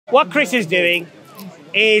What Chris is doing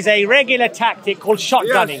is a regular tactic called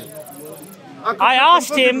shotgunning. I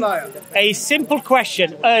asked him a simple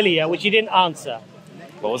question earlier, which he didn't answer.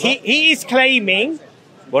 What was that? He is claiming.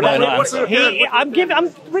 What did I not answer?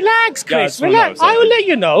 Relax, Chris. Yeah, relax. I I will let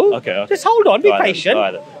you know. Okay. Just hold on. Be patient.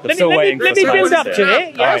 Let me build up to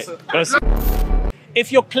it. Yes. Right.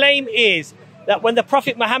 If your claim is that when the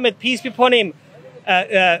Prophet Muhammad, peace be upon him,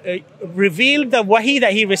 revealed the wahi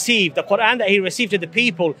that he received, the Qur'an that he received to the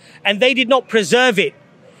people, and they did not preserve it,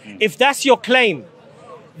 if that's your claim,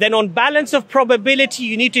 then on balance of probability,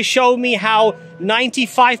 you need to show me how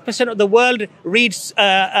 95% of the world reads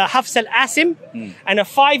Hafs al-Asim, and a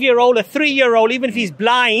 5-year-old, a 3-year-old, even if he's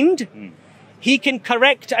blind, he can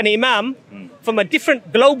correct an imam from a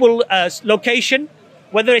different global location,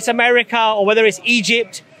 whether it's America or whether it's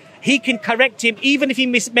Egypt. He can correct him even if he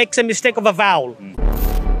makes a mistake of a vowel.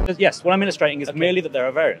 Yes, what I'm illustrating is merely that there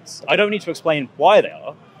are variants. I don't need to explain why they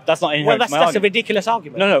are. That's not inherent to my that's argument. a ridiculous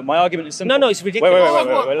argument. No, my argument is simple. No, it's ridiculous.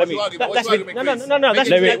 Wait, let me...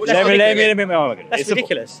 That's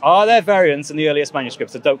ridiculous. Are there variants in the earliest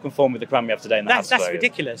manuscripts that don't conform with the Quran we have today in the That's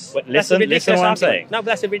ridiculous. Wait, listen to what I'm saying. No, but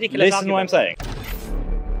that's a ridiculous argument. Listen to what I'm saying.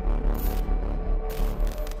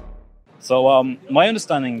 So, my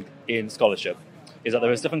understanding in scholarship is that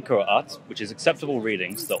there is different qira'at, which is acceptable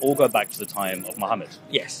readings that all go back to the time of Muhammad.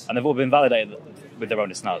 Yes. And they've all been validated with their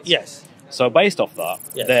own isnads. Yes. So based off that,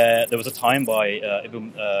 yes, there was a time by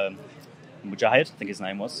Ibn Mujahid, I think his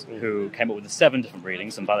name was, who came up with 7 different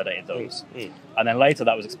readings and validated those. And then later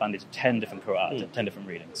that was expanded to 10 different qira'at, 10 different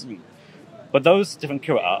readings. But those different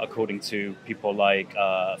qira'at, according to people like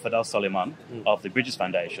Fadal Suleiman of the Bridges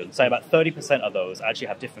Foundation, say about 30% of those actually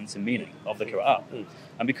have difference in meaning of the qira'at.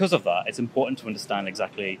 And because of that, it's important to understand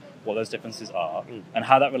exactly what those differences are and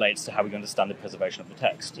how that relates to how we understand the preservation of the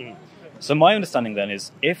text. So my understanding then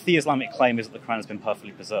is, if the Islamic claim is that the Quran has been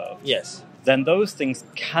perfectly preserved, yes, then those things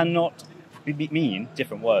cannot mean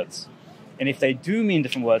different words. And if they do mean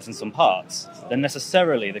different words in some parts, then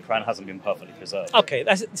necessarily the Quran hasn't been perfectly preserved. Okay,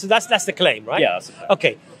 that's the claim, right? Yeah, that's the claim.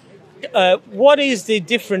 Okay. What is the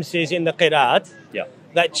differences in the qira'at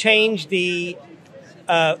that change the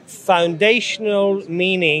foundational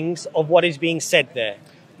meanings of what is being said there?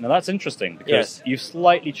 Now that's interesting, because you've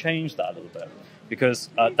slightly changed that a little bit. Because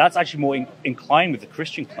that's actually more inclined with the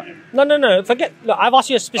Christian claim. No. Forget. Look, I've asked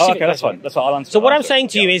you a specific question. That's fine. That's what I'll answer. So what I'm saying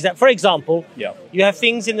to you is that, for example, you have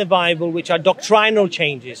things in the Bible which are doctrinal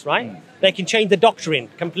changes, right? They can change the doctrine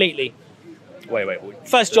completely. Wait.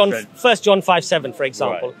 First John 5:7, for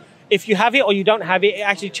example. Right. If you have it or you don't have it, it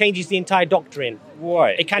actually changes the entire doctrine.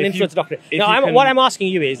 Right. It can influence the doctrine. Now, what I'm asking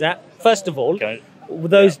you is that, first of all,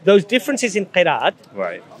 those differences in qira'at,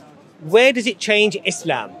 where does it change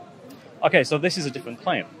Islam? Okay, so this is a different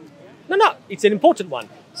claim. No, it's an important one.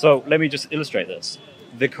 So let me just illustrate this.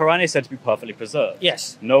 The Quran is said to be perfectly preserved.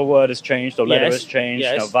 Yes. No word has changed, no letter has changed,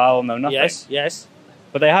 no vowel, no nothing. Yes.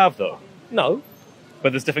 But they have, though. No.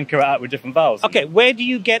 But there's different qira'at with different vowels. Okay, where do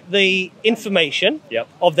you get the information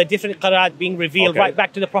of the different qira'at being revealed right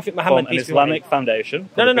back to the Prophet Muhammad? From an Islamic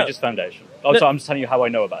foundation, no. religious foundation. Oh, so I'm just telling you how I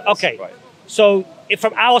know about this. Okay. Right. So,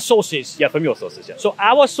 from our sources. Yeah, from your sources, yeah. So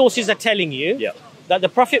our sources are telling you that the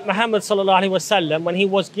Prophet Muhammad sallallahu alaihi wasallam, when he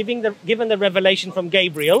was given the revelation from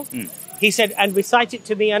Gabriel, he said, "And recite it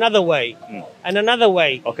to me another way, and another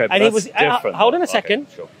way." Okay, and he was different. Hold on a second.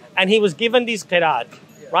 Okay, sure. And he was given these qira'at,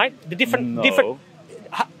 right? The different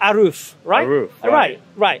aruf, right? Aruf,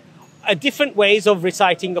 right. Different ways of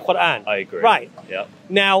reciting the Quran. I agree. Right. Yeah.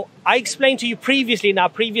 Now, I explained to you previously in our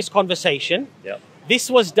previous conversation. This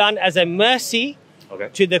was done as a mercy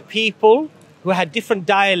to the people who had different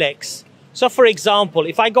dialects. So, for example,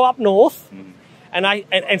 if I go up north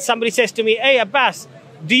and somebody says to me, "Hey, Abbas,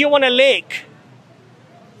 do you want a lake?"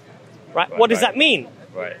 Right? What does that mean?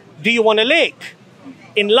 Right. Do you want a lake?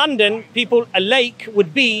 In London, a lake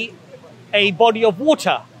would be a body of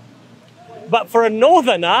water. But for a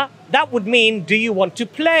northerner, that would mean, do you want to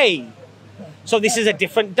play? So this is a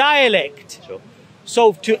different dialect. Sure.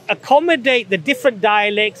 So to accommodate the different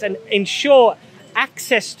dialects and ensure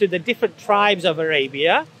access to the different tribes of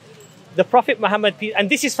Arabia, the Prophet Muhammad, and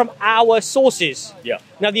this is from our sources.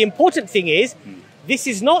 Now the important thing is, this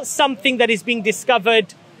is not something that is being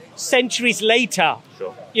discovered centuries later,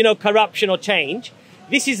 corruption or change.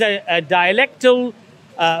 This is a dialectal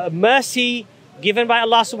mercy given by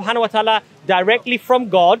Allah subhanahu wa ta'ala directly from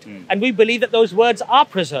God, and we believe that those words are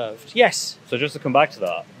preserved. Yes. So just to come back to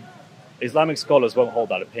that, Islamic scholars won't hold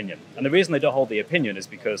that opinion. And the reason they don't hold the opinion is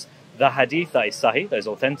because the hadith that is sahih, that is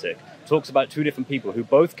authentic, talks about 2 different people who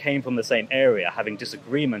both came from the same area having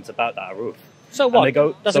disagreements about that aruf. So what? And they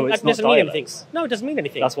go, doesn't, so it's that doesn't not mean anything. dialects. No, it doesn't mean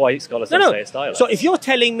anything. That's why scholars don't say it's dialects. So if you're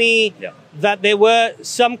telling me that there were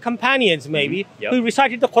some companions, maybe, who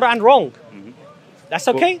recited the Quran wrong, that's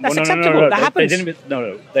okay. That's acceptable. That happens.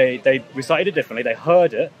 They recited it differently. They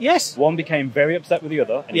heard it. Yes. One became very upset with the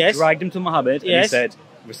other, and he dragged him to Muhammad, and he said,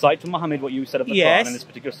 recite to Muhammad what you said of the Quran in this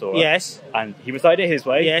particular surah. Yes. And he recited it his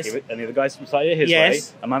way, and the other guys recited it his way,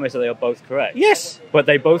 and Muhammad said they are both correct. Yes. But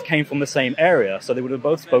they both came from the same area, so they would have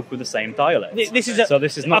both spoke with the same dialect. So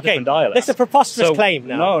this is not different dialects. That's a preposterous claim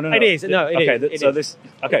now. No. It is. No, it is.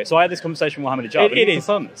 So I had this conversation with Muhammad Hijab, and he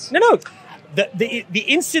confirmed this. No. The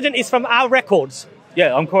incident is from our records.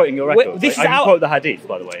 Yeah, I'm quoting your record. I can quote the hadith,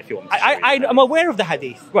 by the way, if you want me to. I'm aware of the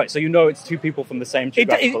hadith. Right, so you know it's two people from the same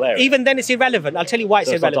geographical area. Even then, it's irrelevant. I'll tell you why it's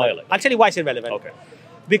irrelevant. I'll tell you why it's irrelevant. Okay.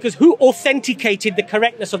 Because who authenticated the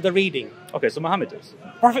correctness of the reading? Okay, so Muhammad does.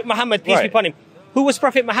 Prophet Muhammad, peace be upon him. Who was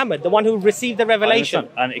Prophet Muhammad? The one who received the revelation.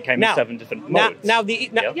 And it came in 7 different modes.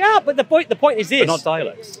 But the point is this. But not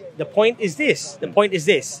dialects. The point is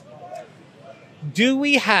this. Do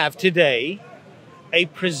we have today a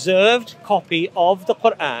preserved copy of the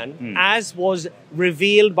Quran as was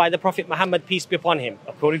revealed by the Prophet Muhammad, peace be upon him?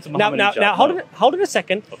 According to Muhammad now hold on a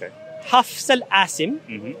second. Okay. Hafs al-Asim,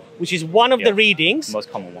 which is one of the readings, the most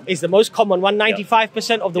common one. Is the most common one.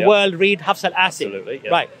 95% of the world read Hafs al-Asim. Absolutely.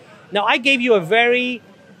 Right. Now, I gave you a very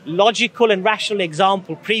logical and rational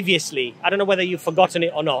example previously. I don't know whether you've forgotten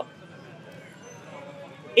it or not.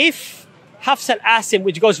 If Hafs al-Asim,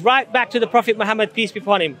 which goes right back to the Prophet Muhammad, peace be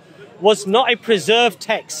upon him, was not a preserved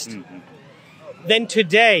text, then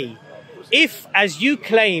today, if, as you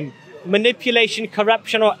claim, manipulation,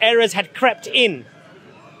 corruption, or errors had crept in,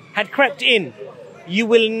 you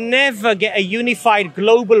will never get a unified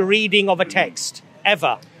global reading of a text,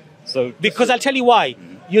 ever. Because I'll tell you why.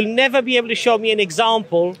 You'll never be able to show me an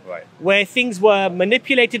example where things were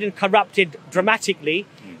manipulated and corrupted dramatically,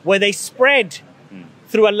 where they spread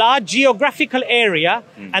through a large geographical area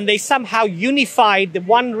and they somehow unified the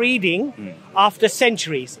one reading after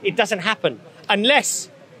centuries. It doesn't happen unless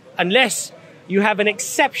you have an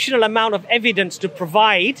exceptional amount of evidence to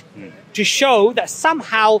provide to show that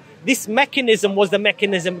somehow this mechanism was the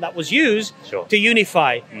mechanism that was used to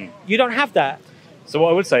unify. You don't have that. So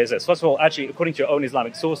what I would say is this. First of all, actually, according to your own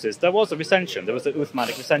Islamic sources, there was a recension. There was the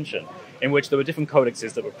Uthmanic recension, in which there were different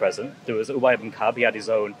codexes that were present. There was Ubay ibn Ka'b, he had his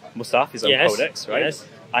own Musaf, his own codex, right? Yes.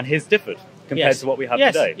 And his differed compared to what we have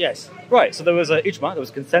today. Yes. Right, so there was a ijma, there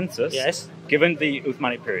was consensus, Yes. given the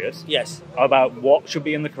Uthmanic period, Yes. about what should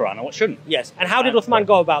be in the Quran and what shouldn't. Yes. And how did Uthman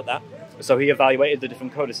go about that? So he evaluated the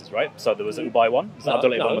different codices, right? So there was an Ubay one, the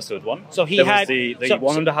Abdullah ibn Masud one. So he there had was the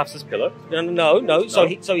one under Hafs's pillar. No. So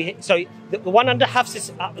the one under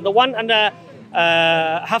Hafs's, Hafsa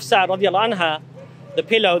radiallahu anha, the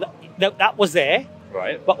pillow that was there.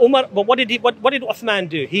 Right. But what did Uthman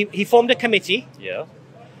do? He formed a committee. Yeah.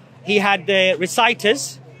 He had the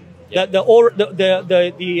reciters,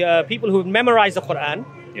 the people who memorized the Quran,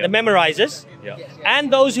 the memorizers,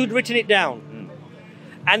 and those who'd written it down.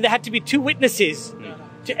 And there had to be 2 witnesses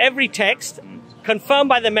to every text, confirmed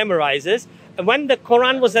by the memorizers. And when the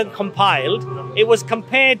Quran was then compiled, it was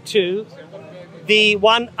compared to the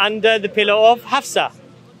one under the pillar of Hafsa.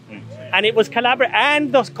 And it was collaborated.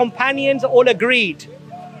 And the companions all agreed,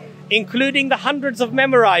 including the hundreds of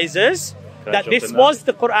memorizers, that this was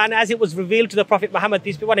the Quran as it was revealed to the Prophet Muhammad,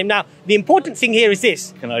 peace be upon him. Now, the important thing here is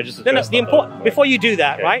this. Can I just address before you do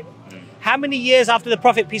that, right? How many years after the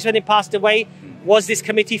Prophet, peace be upon him, passed away, was this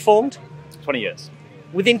committee formed? 20 years.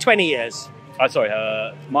 Within 20 years.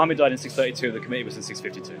 Muhammad died in 632, the committee was in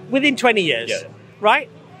 652. Within 20 years, right?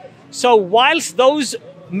 So whilst those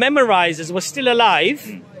memorizers were still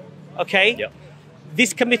alive,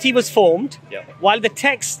 this committee was formed. While the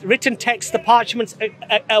written text, the parchments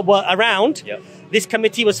were around, this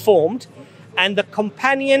committee was formed. And the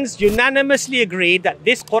companions unanimously agreed that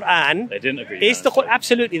this Quran... They didn't agree. Is the Quran.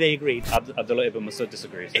 Absolutely, they agreed. Abdullah ibn Masud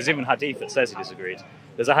disagreed. There's even hadith that says he disagreed.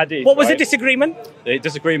 There's a hadith. What was the disagreement? The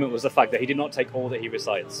disagreement was the fact that he did not take all that he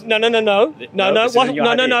recites. No.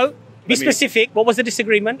 Be specific. What was the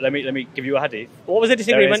disagreement? Let me give you a hadith. What was the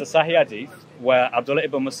disagreement? There is a Sahih hadith where Abdullah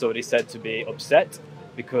ibn Masud is said to be upset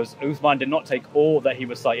because Uthman did not take all that he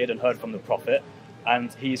recited and heard from the Prophet.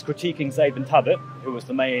 And he's critiquing Zayd bin Thabit, who was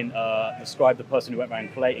the main scribe, the person who went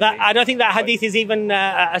around collating. I don't think that hadith is even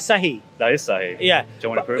a sahih. That is sahih. Yeah. Do you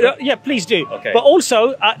want to prove it? Yeah, please do. Okay. But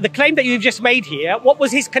also, the claim that you've just made here, what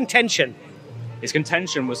was his contention? His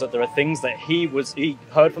contention was that there are things that he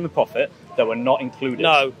heard from the Prophet that were not included.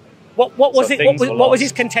 No. What was it? What was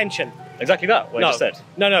his contention? Exactly that. What I just said.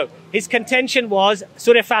 No. His contention was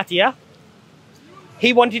Surah Fatiha.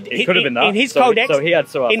 He wanted It could have been that. in his So- codex. so he had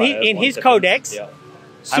Surah in Fatiha as his one codex. difference,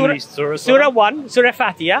 yeah. How many surahs? Surah 1, Surah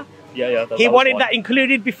Fatiha. Yeah. He was wanted one. that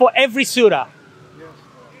included before every surah.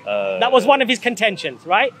 That was one of his contentions,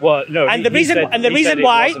 right? Well, no. And he- the he reason said- and the he reason said it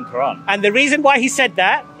why wasn't Quran. and the reason why he said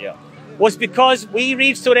that Yeah. was because we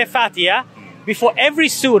read Surah Fatiha before every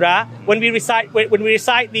surah when we recite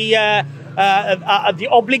the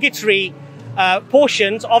obligatory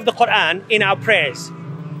portions of the Quran in our prayers.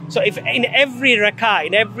 So if in every rak'ah,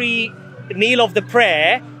 in every kneel of the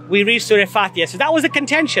prayer, we read Surah Fatiha. So that was the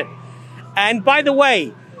contention. And by the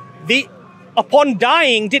way, upon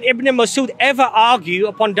dying, did Ibn Masud ever argue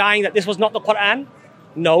upon dying that this was not the Quran?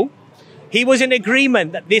 No. He was in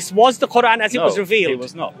agreement that this was the Quran as it was revealed. It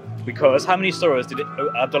was not. Because how many surahs did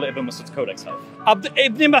Abdullah ibn Masud's codex have?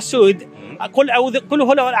 Ibn Masud, قل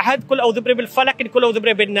هو الأحد قل أعوذ برب الفلق and قل أعوذ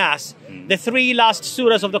برب الناس, the three last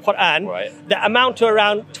surahs of the Quran, Right. that amount to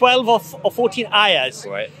around 12 or 14 ayahs.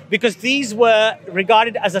 Right. Because these were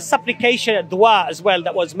regarded as a supplication, a dua as well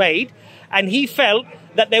that was made, and he felt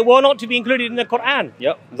that they were not to be included in the Quran.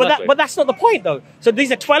 Yep, exactly. But that's not the point though. So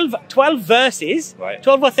these are 12 verses, Right.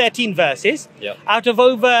 12 or 13 verses, Yep. out of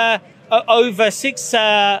over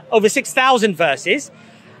 6,000 verses,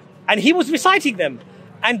 and he was reciting them.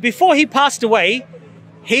 And before he passed away,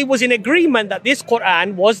 he was in agreement that this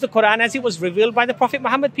Quran was the Quran as it was revealed by the Prophet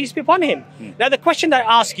Muhammad, peace be upon him. Now the question that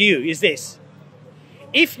I ask you is this: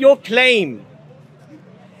 if your claim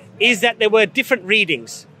is that there were different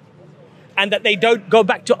readings and that they don't go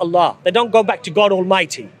back to Allah, they don't go back to God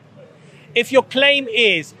Almighty, if your claim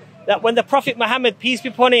is that when the Prophet Muhammad, peace be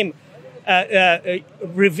upon him,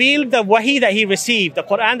 revealed the wahi that he received, the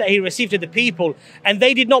Quran that he received to the people, and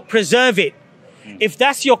they did not preserve it, if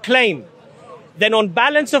that's your claim, then on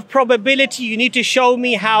balance of probability, you need to show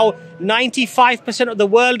me how 95% of the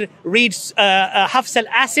world reads Hafs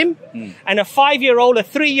al-Asim, and a 5-year-old, a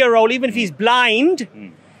 3-year-old, even if he's blind,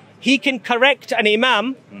 he can correct an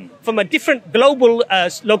imam from a different global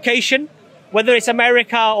location, whether it's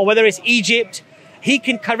America or whether it's Egypt. He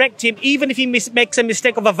can correct him even if he makes a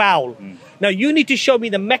mistake of a vowel. Now, you need to show me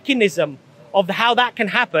the mechanism of how that can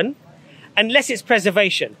happen, unless it's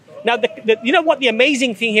preservation. Now, you know what the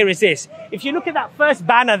amazing thing here is this? If you look at that first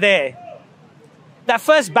banner there,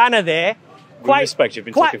 quite, respect, you've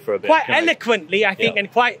been talking for a bit, quite can I? eloquently, I think, Yeah.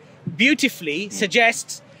 and quite beautifully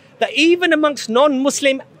suggests that even amongst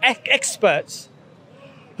non-Muslim experts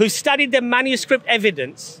who studied the manuscript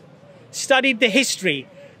evidence, studied the history,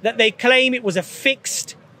 that they claim it was a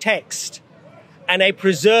fixed text and a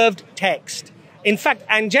preserved text. In fact,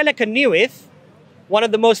 Angelica Neuwirth, one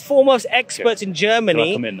of the most foremost experts in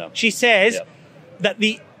Germany, come in now? she says that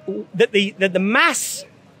the mass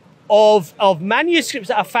of manuscripts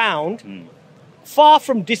that are found, far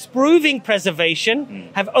from disproving preservation,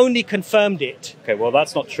 have only confirmed it. Okay, well,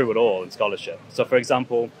 that's not true at all in scholarship. So, for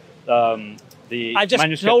example, the I just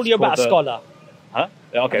manuscript told you about a called scholar. Huh?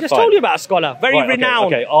 Okay, I just fine. told you about a scholar, very Right, okay,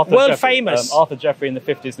 renowned, okay, Arthur world Jeffrey. famous. Arthur Jeffrey in the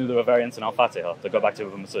 50s knew there were variants in Al-Fatiha that go back to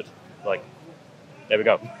Ibn Masud. Like, there we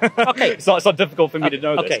go. Okay. it's not difficult for me to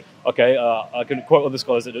know this. Okay. Okay, I can quote other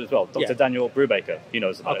scholars that do as well. Dr. Yeah. Daniel Brubaker, he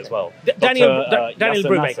knows about it as well. Daniel Yasser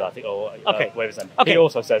Brubaker. Nasser, I think, or Okay. whatever his name. Okay. He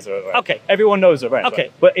also says they're right. Okay. Everyone knows they're right. Okay.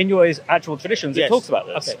 Right? But in your actual traditions, Yes. it talks about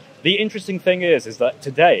this. Okay. The interesting thing is that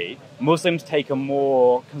today, Muslims take a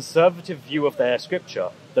more conservative view of their scripture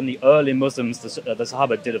than the early Muslims, the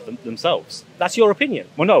Sahaba, did of themselves. That's your opinion.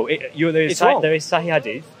 Well, no, there It's wrong. is Sahih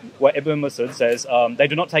Hadith where Ibn Masud says they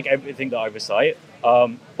do not take everything that I recite.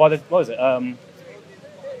 What is it?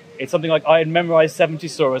 It's something like I had memorized 70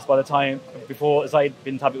 surahs by the time before Zayd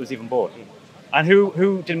bin Thabit was even born. And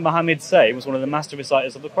who did Muhammad say was one of the master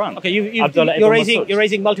reciters of the Quran? Okay, Abdullah you're ibn Masud.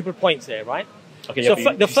 raising multiple points there, right? Okay, So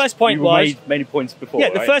but the first point you was- made many points before. Yeah,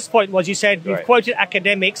 the right? first point was you said you've Right. quoted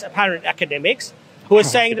apparent academics, who are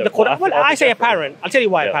saying that the Quran. Well, I say apparent. I'll tell you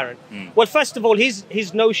why Yeah. apparent. Well, first of all,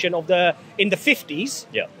 his notion of in the 50s,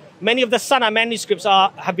 Yeah. many of the Sana manuscripts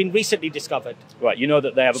have been recently discovered. Right, you know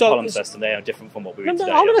that they have a So- palimpsest and they are different from what we read No,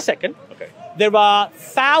 today. hold on yeah? a second. Okay. There are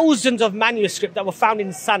thousands of manuscripts that were found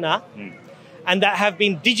in Sana and that have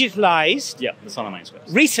been digitalized Yeah, the Sana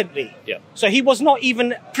manuscripts. recently. Yeah. So he was not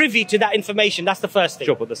even privy to that information. That's the first thing.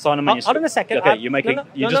 Sure, but the Sana manuscript. Hold on a second. Okay, you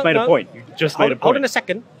just made a point. You just made a point. Hold on a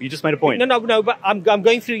second. You just made a point. No, but I'm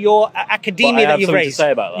going through your academia But I have that you've something to raised.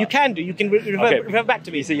 say about that. You can do. You can refer back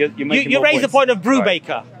to me. You see, you're making you more raised the points. point of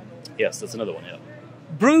Brubaker. Yes, that's another one. Yeah.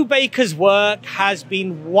 Brubaker's work has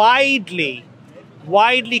been widely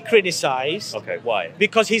criticized Okay, why?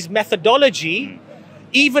 because his methodology,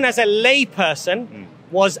 even as a layperson,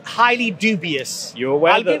 was highly dubious. You're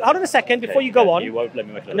aware that... Hold on a second before you go on. You won't let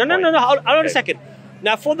me make another No. point. Hold on a Okay. second.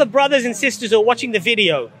 Now, for the brothers and sisters who are watching the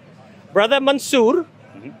video, Brother Mansoor,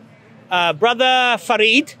 Brother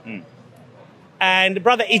Farid, and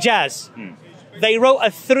Brother Ijaz, they wrote a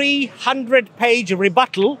 300-page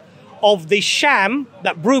rebuttal of the sham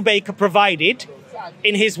that Brubaker provided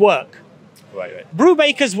in his work. Right.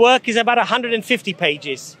 Brubaker's work is about 150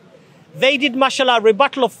 pages. They did, mashallah, a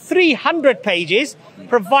rebuttal of 300 pages,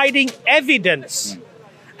 providing evidence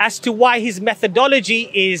as to why his methodology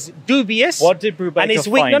is dubious. What did Brubaker and is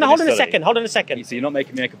weak. find? No, hold on a second. Hold on a second. So you're not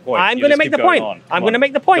making me make a point. I'm going to make the point. I'm going to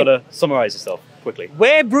make the point. You've got to summarize yourself quickly.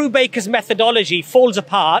 Where Brubaker's methodology falls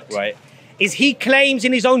apart is he claims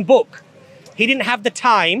in his own book he didn't have the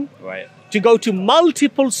time to go to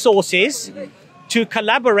multiple sources to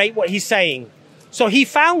collaborate what he's saying. So he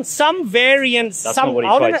found some variance. That's not what he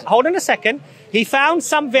tried. Hold on a second. He found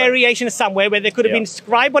some variation somewhere where there could have been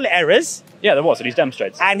scribal errors. Yeah, there was, and he's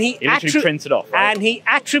demonstrated. And he literally printed off. Right? And he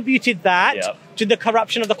attributed that to the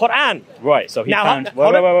corruption of the Qur'an. Right, so he found...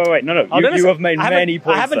 Wait. No. You have made many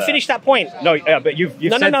points. I haven't finished that point. No, but you've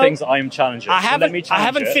said things I am challenging. I haven't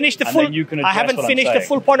finished the full... I haven't finished the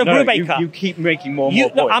full point of Brubaker. You keep making more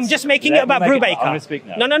points. No, I'm just making it about Brubaker. I'm going to speak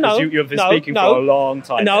now. No. You've been speaking for a long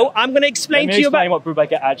time. No, I'm going to explain to you about... what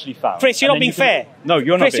Brubaker actually found. Chris, you're not being fair. No,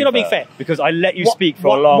 you're not being fair. Because I let you speak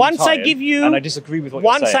for a long time. And I disagree with what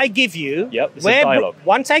you're saying. Once I give you... Yep, this is dialogue.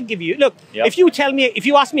 Once I give you... Look, if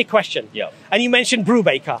you ask me a question and you mention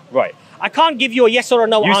Brubaker, I can't give you a yes or a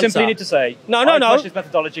no answer. You simply need to say, no. His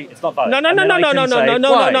methodology, it's not valid.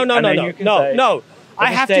 No.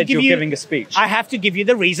 I have to give you... giving a speech. I have to give you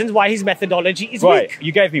the reasons why his methodology is weak.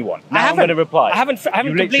 You gave me one. Now I'm going to reply. I haven't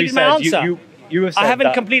completed my answer. You have said I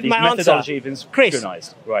haven't completed my answer. Chris,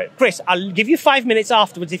 Chris, I'll give you 5 minutes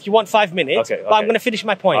afterwards if you want 5 minutes. Okay. But I'm going to finish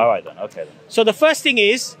my point. All right then. Okay. Then. So the first thing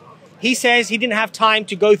is, he says he didn't have time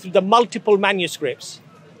to go through the multiple manuscripts.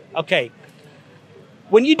 Okay.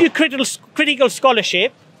 When you do critical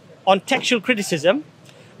scholarship on textual criticism,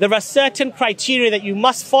 there are certain criteria that you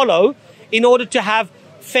must follow in order to have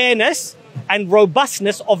fairness and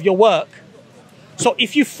robustness of your work. So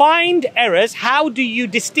if you find errors, how do you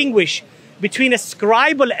distinguish between a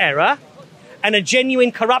scribal error and a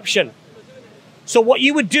genuine corruption? So what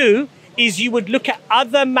you would do is you would look at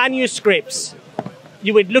other manuscripts.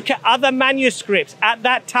 You would look at other manuscripts at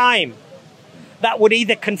that time that would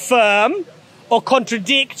either confirm or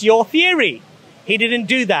contradict your theory. He didn't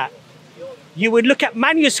do that. You would look at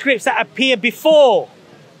manuscripts that appear before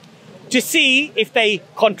to see if they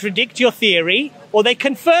contradict your theory or they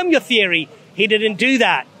confirm your theory. He didn't do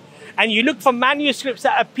that. And you look for manuscripts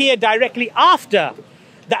that appear directly after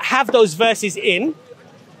that have those verses in,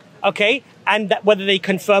 okay, and that whether they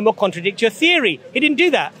confirm or contradict your theory. He didn't do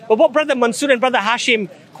that. But what Brother Mansoor and Brother Hashim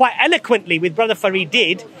quite eloquently with Brother Farid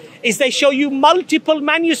did is they show you multiple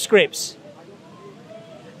manuscripts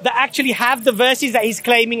that actually have the verses that he's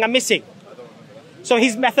claiming are missing. So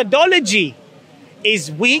his methodology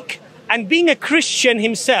is weak, and being a Christian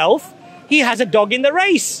himself, he has a dog in the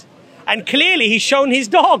race. And clearly he's shown his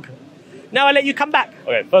dog. Now I'll let you come back.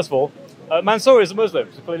 Okay, first of all, Mansour is a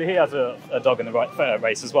Muslim, so clearly he has a dog in the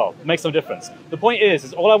race as well. It makes no difference. The point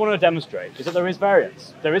is all I want to demonstrate is that there is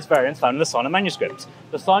variance. There is variance found in the Sana manuscript.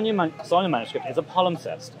 The Sana manuscript is a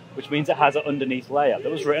palimpsest, which means it has an underneath layer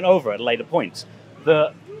that was written over at a later point.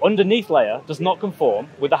 The underneath layer does not conform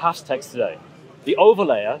with the Hafs text today. The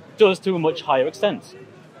overlayer does to a much higher extent.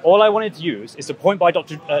 All I wanted to use is to point to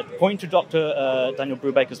Dr. Daniel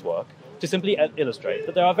Brubaker's work to simply illustrate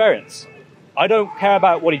that there are variants. I don't care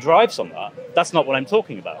about what he drives on that. That's not what I'm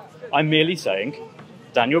talking about. I'm merely saying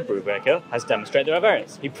Daniel Brubaker has demonstrated there are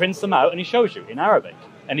variants. He prints them out and he shows you in Arabic.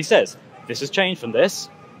 And he says, this has changed from this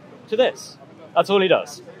to this. That's all he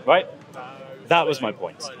does, right? That was my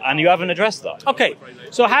point. And you haven't addressed that. Okay,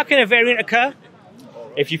 so how can a variant occur?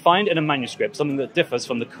 If you find in a manuscript something that differs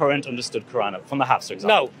from the current understood Quran, from the Hafs, for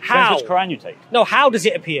example. No, how? Depends which Quran you take. No, how does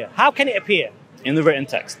it appear? How can it appear? In the written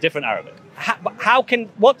text, different Arabic.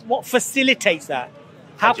 What facilitates that?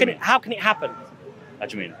 How can it happen? How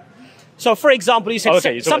do you mean? So, for example, you said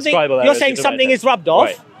something. You're saying something is rubbed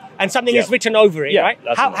off and something is written over it, right?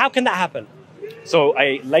 How can that happen? So,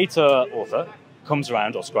 a later author comes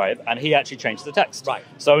around, or scribe, and he actually changes the text. Right.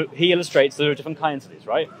 So he illustrates there are different kinds of these,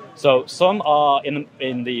 right? So some are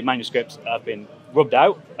in the manuscripts have been rubbed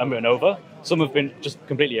out and written over. Some have been just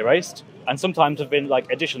completely erased, and sometimes have been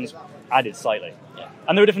like additions added slightly. Yeah.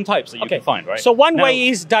 And there are different types that you can find, right? So one way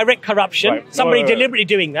is direct corruption, somebody deliberately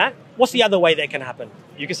doing that. What's the other way that can happen?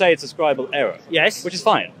 You can say it's a scribal error. Yes. Which is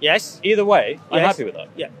fine. Yes. Either way, I'm happy with that.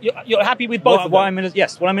 Yeah. You're happy with both of them?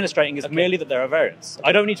 What I'm illustrating is merely that there are variants.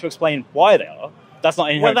 I don't need to explain why they are. That's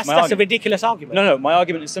not inherent. Well, to my that's a argument. ridiculous argument. No, my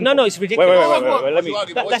argument is simple. No, it's ridiculous. Wait. Let me.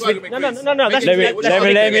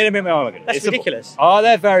 That's ridiculous. Are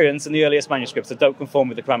there variants in the earliest manuscripts that don't conform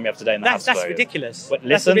with the Quran we have today? That's ridiculous. But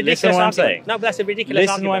listen to what I'm saying. No, but that's a ridiculous argument.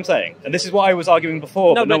 Listen to what I'm saying. And this is what I was arguing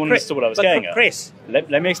before, but no one understood what I was getting at. Chris. Let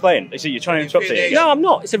me explain. See, you're trying to interrupt me. No, I'm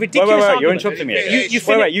not. It's a ridiculous argument. You're interrupting me. You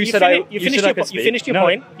finished your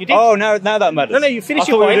point. You did. Oh, now that matters. No, you finished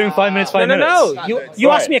your point. point. We were doing 5 minutes, 5 minutes. No. You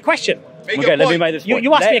asked me a question. Okay, let me make this point.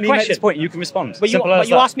 You asked me a question. Make this point. You can respond. But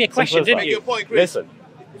you asked me a question, didn't you? Listen,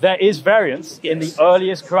 there is variance in the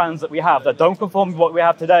earliest Qurans that we have that don't conform with what we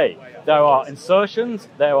have today. There are insertions,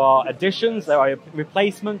 there are additions, there are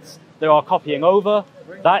replacements, there are copying over.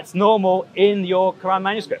 That's normal in your Quran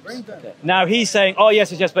manuscripts. Now he's saying, oh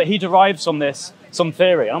yes, but he derives from this some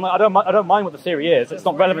theory. I'm like, I don't mind what the theory is. It's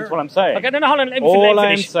not relevant to what I'm saying. Okay, no, hold on. All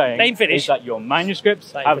I'm saying is that your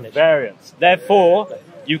manuscripts have variance. Therefore,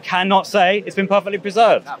 you cannot say it's been perfectly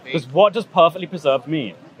preserved. Because what does perfectly preserved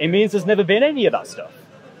mean? It means there's never been any of that stuff.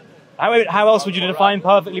 How else would you define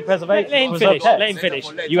perfectly preserved? Let him finish.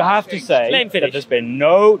 You have to say that there's been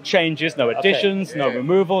no changes, no additions, no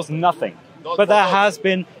removals, nothing. But there has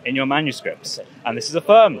been in your manuscripts. And this is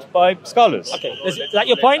affirmed by scholars. Okay, is that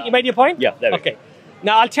your point? You made your point? Yeah, there we go.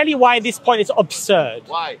 Now I'll tell you why this point is absurd.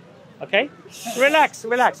 Why? Okay? Relax.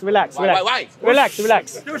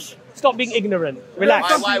 Stop being ignorant.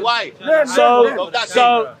 Relax. Why?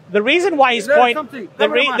 So the reason why his point,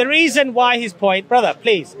 the reason why his point, brother,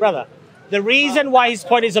 the reason why his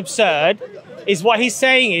point is absurd is what he's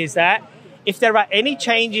saying is that if there are any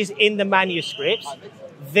changes in the manuscripts,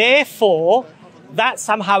 therefore that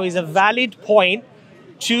somehow is a valid point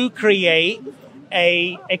to create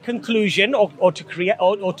a conclusion or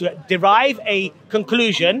to derive a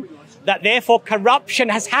conclusion that therefore corruption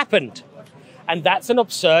has happened. And that's an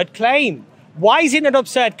absurd claim. Why is it an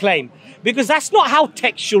absurd claim? Because that's not how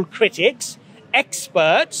textual critics,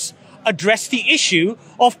 experts, address the issue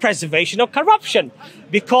of preservation of corruption.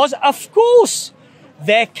 Because, of course,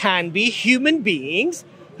 there can be human beings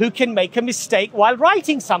who can make a mistake while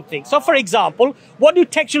writing something. So, for example, what do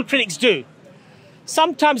textual critics do?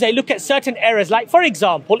 Sometimes they look at certain errors, like, for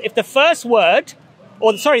example, if the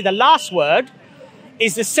last word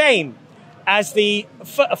is the same as the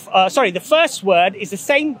first word is the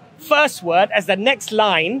same first word as the next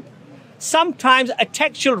line, sometimes a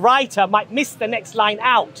textual writer might miss the next line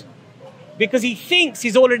out because he thinks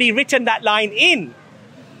he's already written that line in.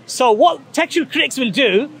 So what textual critics will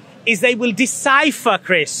do is they will decipher,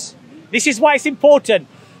 Chris. This is why it's important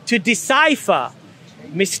to decipher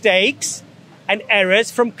mistakes and errors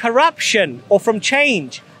from corruption or from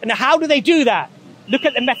change. And how do they do that? Look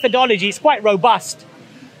at the methodology. It's quite robust.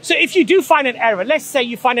 So if you do find an error, let's say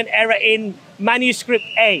you find an error in manuscript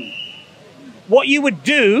A, what you would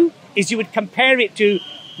do is you would compare it to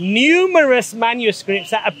numerous manuscripts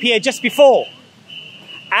that appear just before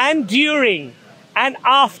and during and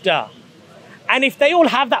after. And if they all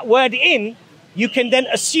have that word in, you can then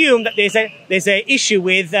assume that there's an issue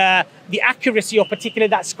with the accuracy of particularly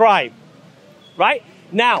that scribe, right?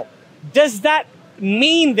 Now, does that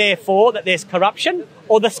mean, therefore, that there's corruption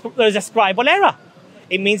or there's a scribal error?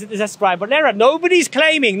 It means that there's a scribal error. Nobody's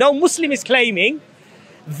claiming, no Muslim is claiming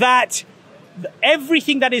that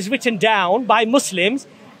everything that is written down by Muslims,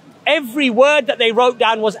 every word that they wrote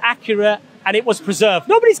down was accurate and it was preserved.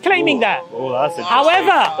 Nobody's claiming that. Oh, that's interesting. However,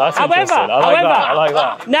 I like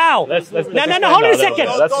that. Now, let's hold on a second.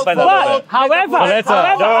 Let's explain that. However, it's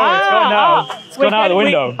gone out the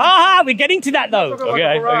window. We're getting to that though.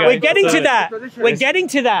 Okay. We're getting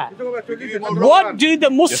to that. What do the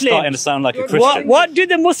Muslims? You're starting to sound like a Christian. What do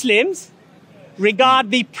the Muslims regard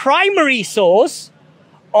the primary source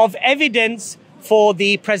of evidence for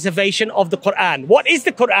the preservation of the Qur'an? What is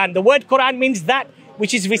the Qur'an? The word Qur'an means that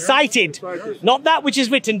which is recited, not that which is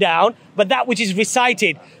written down, but that which is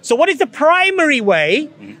recited. So what is the primary way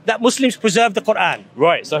that Muslims preserve the Qur'an?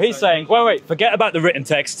 Right, so he's saying, wait, forget about the written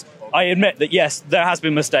text. I admit that, yes, there has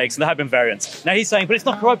been mistakes and there have been variants. Now he's saying, but it's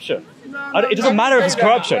not corruption. It doesn't matter if it's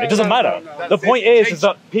corruption. It doesn't matter. The point is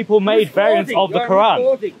that people made variants of the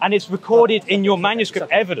Quran and it's recorded in your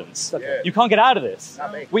manuscript evidence. You can't get out of this.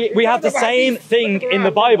 We have the same thing in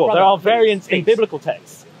the Bible. There are variants in biblical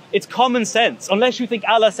texts. It's common sense. Unless you think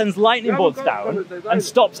Allah sends lightning bolts down and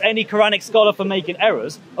stops any Quranic scholar from making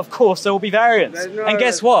errors, of course there will be variants. And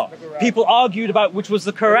guess what? People argued about which was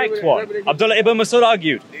the correct one. Abdullah ibn Masud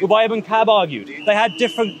argued. Ubay ibn Ka'b argued. They had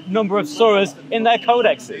different number of surahs in their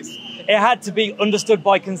codexes. It had to be understood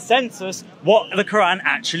by consensus what the Quran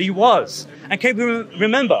actually was. And can you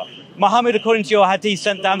remember, Muhammad, according to your hadith,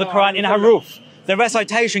 sent down the Quran in Haruf. The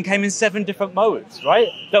recitation came in 7 different modes, right?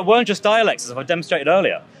 That weren't just dialects, as I demonstrated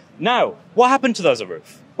earlier. Now, what happened to those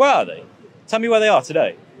Aruf? Where are they? Tell me where they are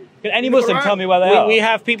today. Can any Muslim tell me where they are? We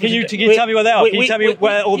have people. Can you tell me where they are? Can you tell me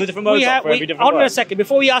where all the different modes are for every different Hold on word? a second.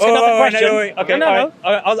 Before we ask another question. Okay, no.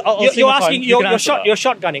 I'll You're asking. You're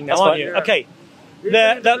shotgunning now, aren't you? Okay.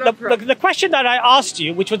 The question that I asked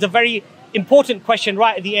you, which was a very important question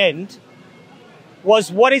right at the end,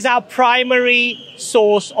 was what is our primary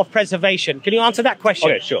source of preservation? Can you answer that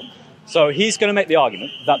question? Okay, sure. So he's going to make the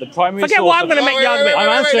argument that the primary Forget source... what I'm going to make the argument. I'm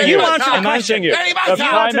answering you. I'm answering you. The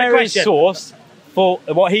primary source for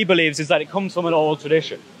what he believes is that it comes from an oral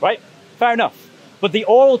tradition, right? Fair enough. But the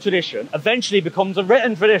oral tradition eventually becomes a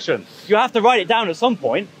written tradition. You have to write it down at some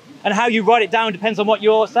point, and how you write it down depends on what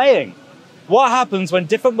you're saying. What happens when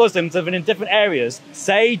different Muslims living in different areas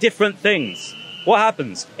say different things? What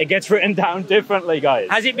happens? It gets written down differently, guys.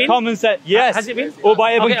 Has it been? Common sense. Yes. Has it been?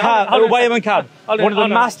 Ubay ibn Ka'b, one of the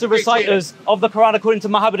master reciters of the Quran according to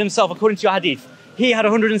Muhammad himself, according to your hadith. He had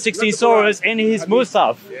 116 surahs in his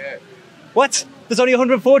Musaf. Yeah. What? There's only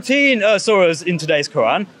 114 surahs in today's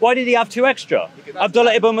Quran. Why did he have 2 extra?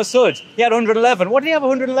 Abdullah ibn Masud, he had 111. Why did he have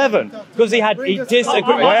 111? Because he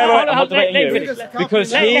disagreed.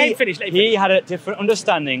 Because he had a different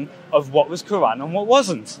understanding of what was Quran and what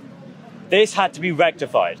wasn't. This had to be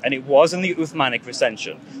rectified, and it was in the Uthmanic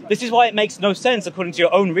recension. This is why it makes no sense, according to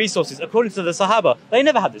your own resources, according to the Sahaba. They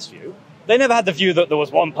never had this view. They never had the view that there was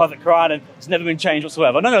one perfect Quran and it's never been changed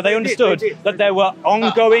whatsoever. No, they understood that there were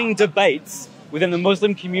ongoing debates within the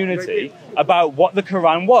Muslim community about what the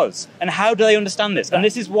Quran was and how do they understand this. And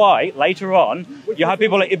this is why, later on, you have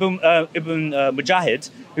people like Ibn Mujahid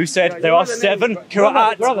who said there are 7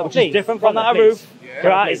 Qira'at, which is different from the Aruf.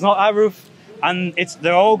 Qira'at is not Aruf. And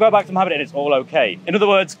they all go back to Muhammad and it's all okay. In other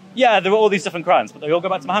words, yeah, there were all these different Qurans, but they all go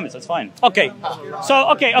back to Muhammad, so it's fine. Okay.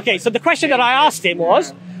 So the question that I asked him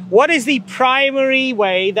was, what is the primary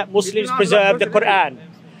way that Muslims preserve the Quran?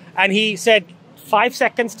 And he said 5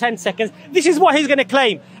 seconds, 10 seconds. This is what he's going to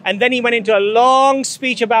claim. And then he went into a long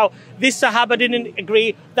speech about this Sahaba didn't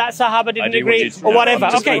agree, that Sahaba didn't agree, or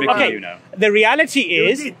whatever. Okay. The reality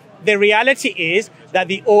is that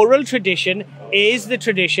the oral tradition is the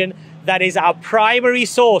tradition that is our primary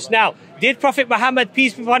source. Now, did Prophet Muhammad,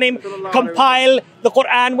 peace be upon him, compile the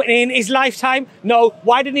Quran in his lifetime? No.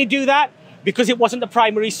 Why didn't he do that? Because it wasn't the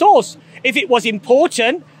primary source. If it was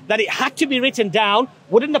important that it had to be written down,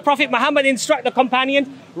 wouldn't the Prophet Muhammad instruct the companions,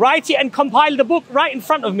 write it and compile the book right in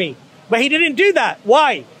front of me? But he didn't do that.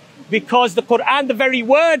 Why? Because the Quran, the very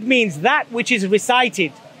word, means that which is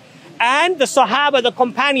recited. And the Sahaba, the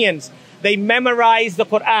companions, they memorized the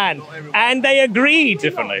Quran and they agreed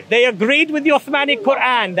differently. They agreed with the Uthmanic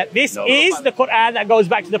Quran that this is the Quran that goes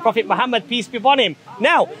back to the Prophet Muhammad, peace be upon him.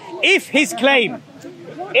 Now, if his claim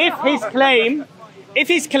is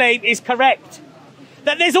correct,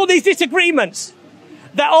 that there's all these disagreements,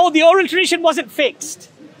 that the oral tradition wasn't fixed,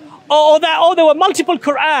 or that there were multiple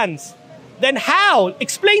Qurans, then how?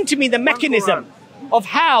 Explain to me the mechanism of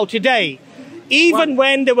how today, even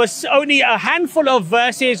when there was only a handful of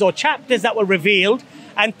verses or chapters that were revealed,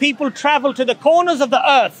 and people traveled to the corners of the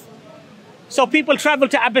earth. So people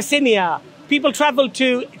traveled to Abyssinia, people traveled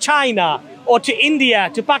to China, or to India,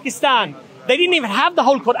 to Pakistan. They didn't even have the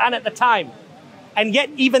whole Quran at the time. And yet,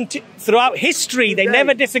 even throughout history, they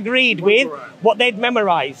never disagreed with what they'd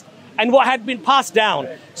memorized and what had been passed down.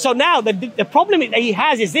 So now, the problem that he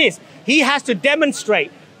has is this. He has to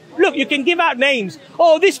demonstrate. Look, you can give out names.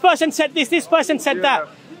 Oh, this person said this person said that.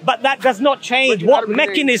 But that does not change. What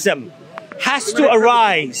mechanism has to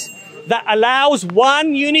arise that allows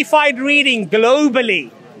one unified reading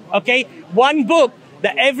globally? Okay? One book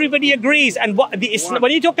that everybody agrees. And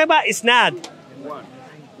when you talk about Isnad,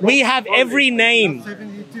 we have every name.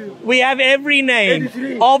 We have every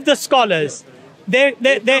name of the scholars. Their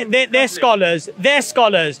scholars,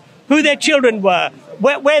 who their children were,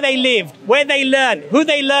 where they lived, where they learned, who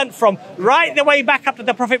they learned from, right the way back up to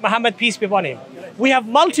the Prophet Muhammad, peace be upon him. We have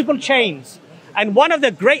multiple chains. And one of the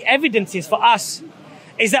great evidences for us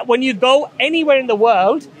is that when you go anywhere in the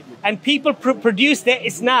world and people produce their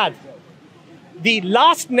isnad, the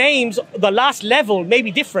last names, the last level may be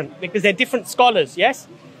different because they're different scholars, yes?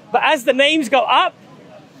 But as the names go up,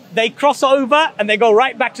 they cross over and they go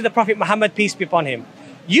right back to the Prophet Muhammad, peace be upon him.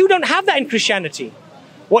 You don't have that in Christianity.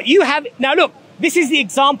 What you have, now look, this is the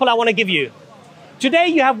example I want to give you. Today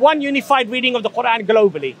you have one unified reading of the Quran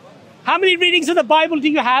globally. How many readings of the Bible do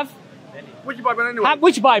you have? Which Bible anyway?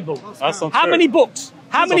 Which Bible? How many books?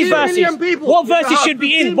 How many verses? What verses should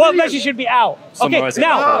be in? What verses should be out? Okay,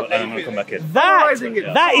 now,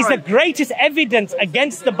 that is the greatest evidence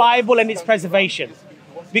against the Bible and its preservation.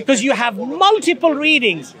 because you have multiple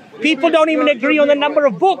readings. People don't even agree on the number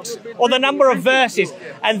of books or the number of verses.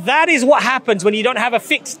 And that is what happens when you don't have a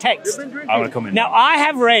fixed text. I want to come in. Now, I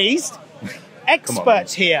have raised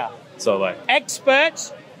experts here. So, like...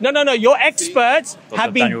 Experts... No. Your experts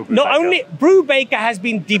have been... Not only... Brubaker has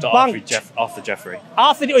been debunked. Arthur Jeffrey.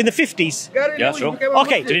 Arthur in the 50s. Yeah, sure.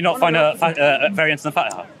 Okay. Did he not find a variance in the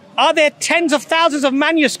Fatiha? Are there tens of thousands of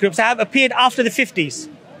manuscripts that have appeared after the 50s?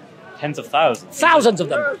 Tens of thousands. Thousands of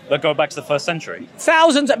them. That go back to the 1st century.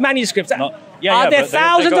 Thousands of manuscripts. Are there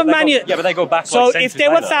thousands of manuscripts? Yeah, but they go back. So if there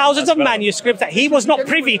were thousands of manuscripts that he was not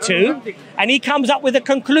privy to, and he comes up with a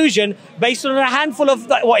conclusion based on a handful of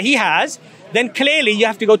what he has, then clearly you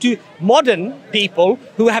have to go to modern people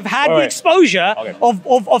who have had the exposure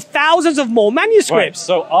of thousands of more manuscripts. Right.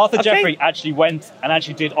 So Arthur Jeffrey actually went and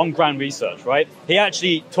actually did on-ground research, right? He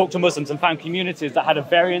actually talked to Muslims and found communities that had a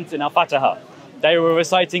variant in Al-Fatiha. They were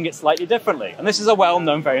reciting it slightly differently. And this is a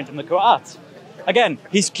well-known variant in the Qur'an. Again,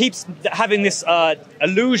 he keeps having this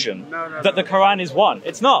illusion that the Quran is one.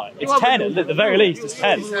 It's not. It's 10 at the very least. It's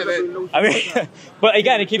 10. I mean, but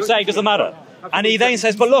again, he keeps saying it doesn't matter. And he then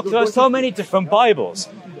says, but look, there are so many different Bibles.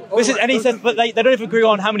 And he says, but they don't even agree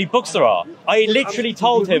on how many books there are. I literally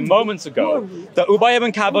told him moments ago that Ubay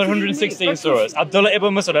ibn Ka'b had 116 surahs, Abdullah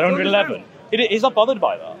ibn Mas'ud had 111. He's not bothered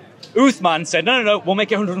by that. Uthman said, no, we'll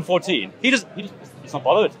make it 114. He's not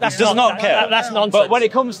bothered. He does not care. That's nonsense. But when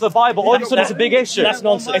it comes to the Bible, all of a sudden it's a big issue. That's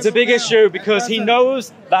nonsense. It's a big issue because he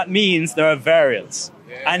knows that means there are variants.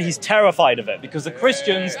 And he's terrified of it because the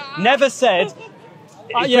Christians never said...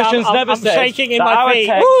 I'm shaking in my feet.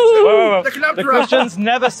 The Christians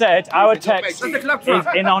never said our text is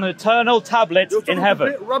in an eternal tablet in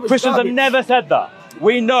heaven. Christians have never said that.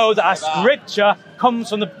 We know that our scripture comes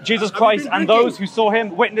from Jesus Christ and those who saw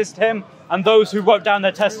him, witnessed him, and those who wrote down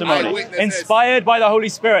their testimony. Inspired by the Holy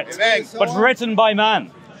Spirit, but written by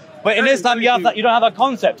man. But in Islam, you don't have that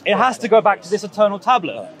concept. It has to go back to this eternal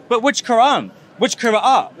tablet. But which Quran? Which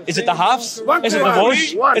Qira'ah? Is it the Hafs? Is it the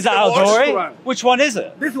Warsh? Is it Al-Dori? Which one is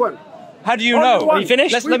it? This one. How do you know? Are you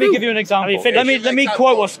finished? Let me give you an example. Let me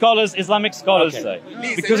quote what Islamic scholars say.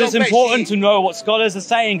 Because it's important to know what scholars are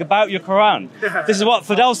saying about your Quran. This is what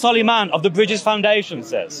Fidel Soliman of the Bridges Foundation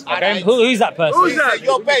says. Okay? Who's that person? Who's that?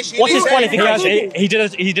 What's his qualification? He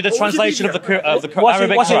did a translation of the Arabic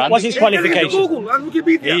Quran. What's his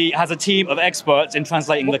qualification? He has a team of experts in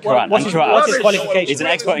translating the Quran. What's his qualification? He's an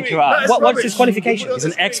expert in Quran. What's his qualification? He's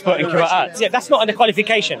an expert in Quran. Yeah, that's not a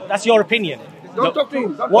qualification. That's your opinion. Don't talk to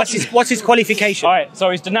him. What's his qualification? All right, so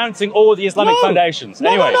he's denouncing all the Islamic foundations.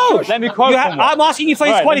 No. Let me quote from one. I'm asking you for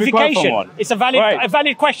his qualification. It's a Right.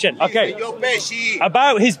 valid question. Okay.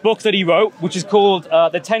 About his book that he wrote, which is called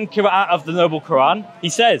The 10 Qira'at of the Noble Quran, he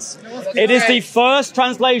says, it is the first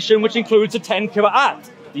translation which includes the 10 Qira'at,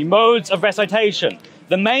 the modes of recitation.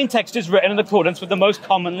 The main text is written in accordance with the most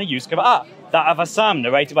commonly used Qira'at, that of Assam,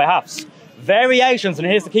 narrated by Hafs. Variations, and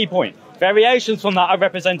here's the key point, variations from that are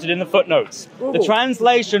represented in the footnotes. The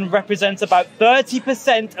translation represents about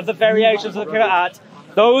 30% of the variations of the Qira'at,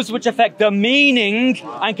 those which affect the meaning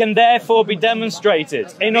and can therefore be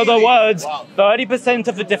demonstrated. In other words, 30%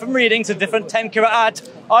 of the different readings of different 10 Qira'at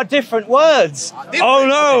are different words. Oh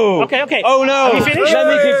no! Okay. Oh no! Have you finished? Let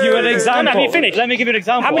me give you an example. No, have you finished? Let me give you an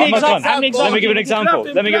example. How many examples? Let me give you an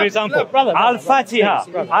example. Brother. Al-Fatiha,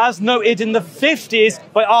 as noted in the 50s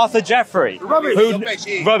by Arthur Jeffrey.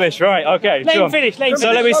 Rubbish, right, okay, Let sure. him finish.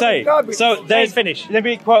 So let me say, let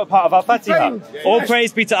me quote part of Al-Fatiha. All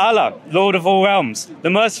praise be to Allah, Lord of all realms, the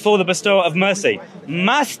merciful, the bestower of mercy,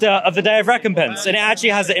 master of the day of recompense. And it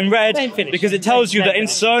actually has it in red because it tells you that in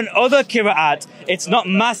certain other Qira'at, it's not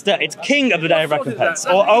master, it's king of the day of recompense,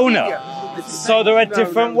 or owner. So there are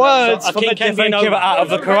different words from the different Qira'at of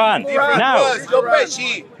the Quran.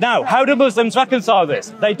 Now, how do Muslims reconcile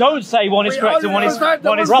this? They don't say one is correct and one is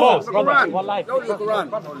false.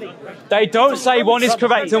 They don't say one is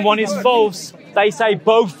correct and one is false. They say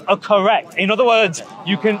both are correct. In other words,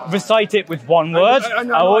 you can recite it with one word,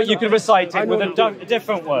 or you can recite it with a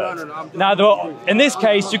different word. Now, in this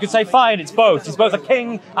case, you could say, fine, it's both. It's both a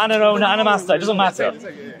king and an owner and a master. It doesn't matter.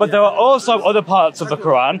 But there are also other parts of the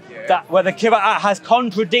Quran where the Qira'at has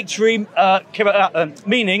contradictory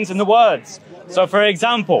meanings in the words. So, for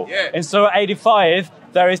example, in Surah 85,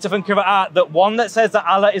 there is different Qira'at, that one that says that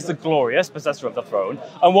Allah is the glorious possessor of the throne,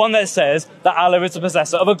 and one that says that Allah is the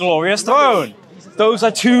possessor of a glorious throne. Those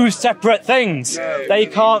are two separate things. They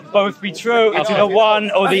can't both be true. It's either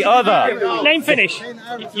one or the other. Name finish.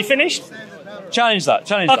 You finished? Challenge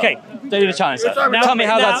that. Okay. They need to challenge that. Tell me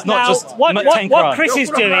how that's not just what 10 Quran.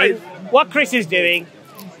 Chris is doing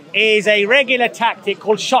is a regular tactic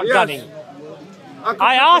called shotgunning.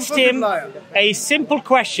 I asked him a simple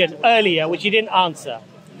question earlier, which you didn't answer.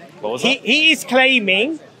 What was that? He is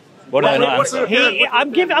claiming. What did I not answer?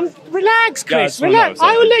 Relax, Chris. Yeah, relax.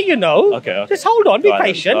 I I will let you know. Okay. Just hold on. Be All right,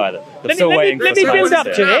 patient. all right. Let Still me waiting for build up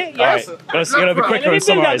the to it. Yes. All right. You're going to be quicker Let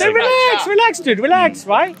in me build up. summarising. Relax, dude. Relax,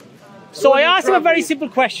 right? So I asked him a very simple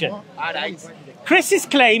question. Chris's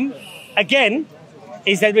claim, again,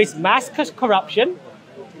 is that there is mass corruption.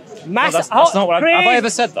 That's not what have I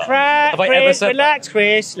ever said that? Have I ever said relax,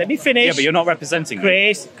 Chris. Let me finish. Yeah, but you're not representing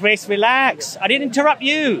me. Chris, relax. I didn't interrupt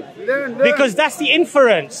you. Because that's the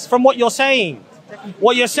inference from what you're saying.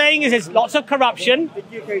 What you're saying is there's lots of corruption.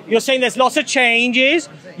 You're saying there's lots of changes.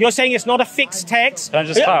 You're saying it's not a fixed text. Can I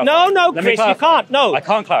just clarify? No, Chris, you can't. No. I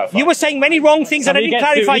can't clarify. You were saying many wrong things and I didn't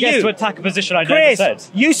clarify you. to attack a position I Chris, never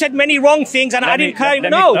said. you said many wrong things and I didn't clarify.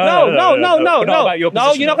 No. No, you're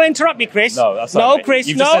not going to interrupt me, Chris. No, that's not me. Chris,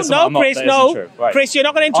 You've just said something Chris, that isn't true. Right. Chris, you're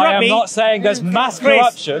not going to interrupt me. I am not saying there's mass Chris,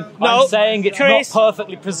 corruption. I'm saying it's not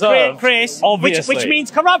perfectly preserved. Chris, obviously. which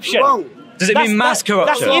means corruption. Does it mean mass corruption?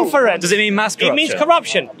 That's the inference. Does it mean mass corruption? It means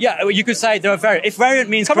corruption. Yeah, you could say there are variant. If variant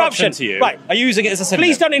means corruption to you, right? Are you using it as a synonym?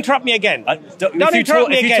 Please don't interrupt me again. Don't interrupt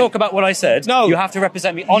me again. If you talk about what I said, you have to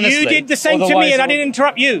represent me honestly. You did the same to me, and I didn't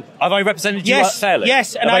interrupt you. Have I represented you fairly?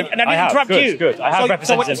 Yes, and I didn't interrupt you. Good. I have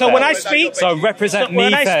represented you. So when I speak, represent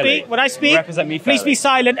me fairly. When I speak, represent me fairly. Please be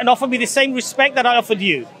silent and offer me the same respect that I offered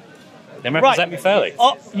you. Then represent me fairly.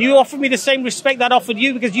 You offered me the same respect that I offered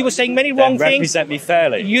you because you were saying many wrong things. Represent me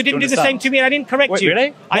fairly. You didn't do the same to me and I didn't correct you.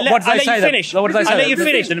 Really? I'll let you finish. What did I say? I'll let you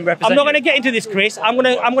finish. I'm not going to get into this, Chris. I'm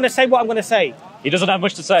going to say what I'm going to say. He doesn't have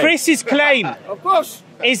much to say. Chris's claim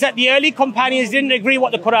is that the early companions didn't agree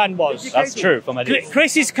what the Quran was. That's true. From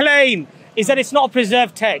Chris's claim is that it's not a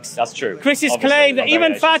preserved text. That's true. Chris's claim that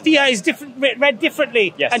even Fatiha is read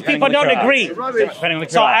differently and people don't agree.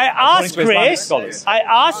 So I asked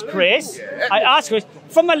Chris,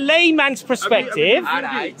 from a layman's perspective,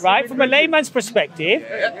 right? From a layman's perspective,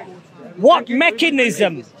 what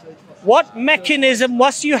mechanism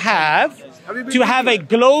must you have to have a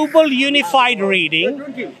global unified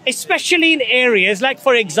reading, especially in areas like,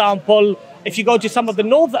 for example, if you go to some of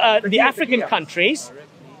the African countries,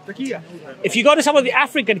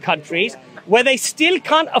 where they still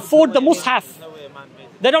can't afford the Mus'haf.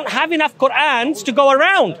 They don't have enough Qur'ans to go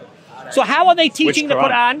around. So how are they teaching the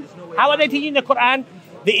Qur'an?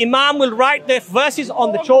 The Imam will write the verses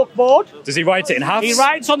on the chalkboard. Does he write it in halves? He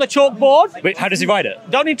writes on the chalkboard. Wait, how does he write it?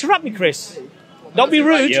 Don't interrupt me, Chris. Don't be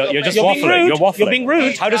rude. You're just waffling. You're waffling. You're being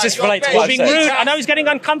rude. How does this relate to what You're being rude. I know he's getting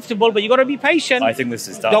uncomfortable, but you've got to be patient. I think this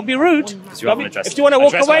is done. Don't be rude. If you want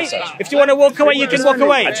to walk away, you can walk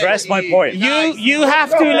away. Address my point. You have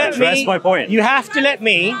to let me. Address my point. You have to let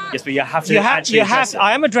me. Yes, but you have to address it.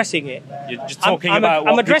 I am addressing it. You're just talking about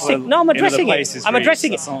I'm addressing. No, I'm addressing it. I'm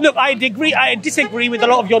addressing it. Look, I disagree with a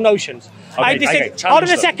lot of your notions. Hold on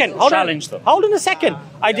a second. Hold on a second.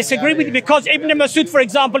 I disagree with you because Ibn Masud, for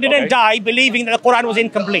example, didn't die believing that the Quran was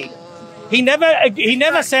incomplete. He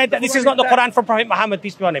never said that this is not the Quran from Prophet Muhammad,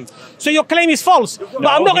 peace be upon him. So your claim is false. But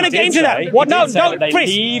I'm not going to get into that. What? No, Chris,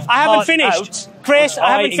 I haven't finished. Chris,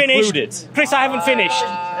 I haven't finished. Chris, I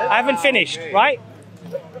haven't finished. Right?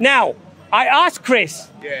 Now, I asked Chris,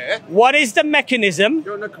 what is the mechanism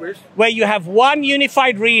where you have one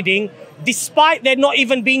unified reading despite there not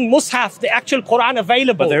even being Mus'haf, the actual Quran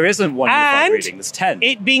available? But there isn't one unified reading, there's 10.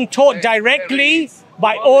 It being taught directly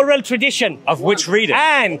by oral tradition. Of which reading?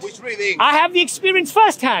 And I have the experience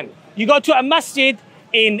firsthand. You go to a masjid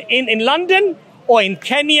in London or in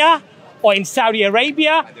Kenya or in Saudi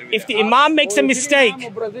Arabia, if the Imam makes a mistake,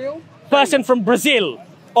 person from Brazil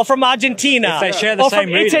or from Argentina if they share the or same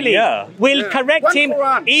from reading, Italy will correct him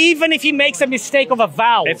even if he makes a mistake of a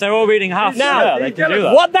vowel. If they're all reading half, they can do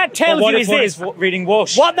that. What that tells you is this. Reading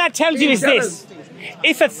wash. What that tells you is this.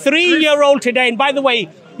 If a 3-year-old today, and by the way,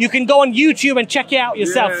 you can go on YouTube and check it out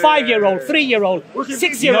yourself. 5-year-old, 3-year-old,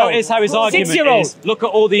 6-year-old. Notice how his argument is, look at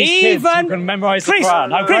all these kids who can memorize the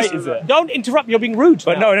Quran. How great is it? Don't interrupt. You're being rude.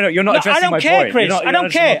 But no, you're not addressing my point. I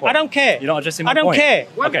don't care, Chris. I don't care. You're not addressing my point. I don't care.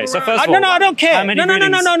 Okay, so first of all, no, I don't care. How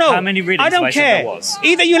many readings I don't care. there was?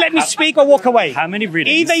 Either you let me speak or walk away. How many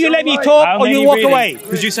readings? Either you let me talk or you walk away.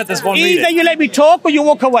 Because you said there's one reading. Either you let me talk or you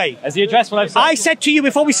walk away. Has he addressed what I've said? I said to you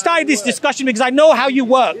before we started this discussion, because I know how you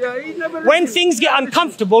work. When things get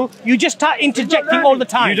uncomfortable, you just start interjecting all the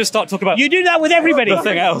time. You just start talking about you do that with everybody.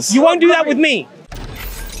 Nothing else. You won't do that with me.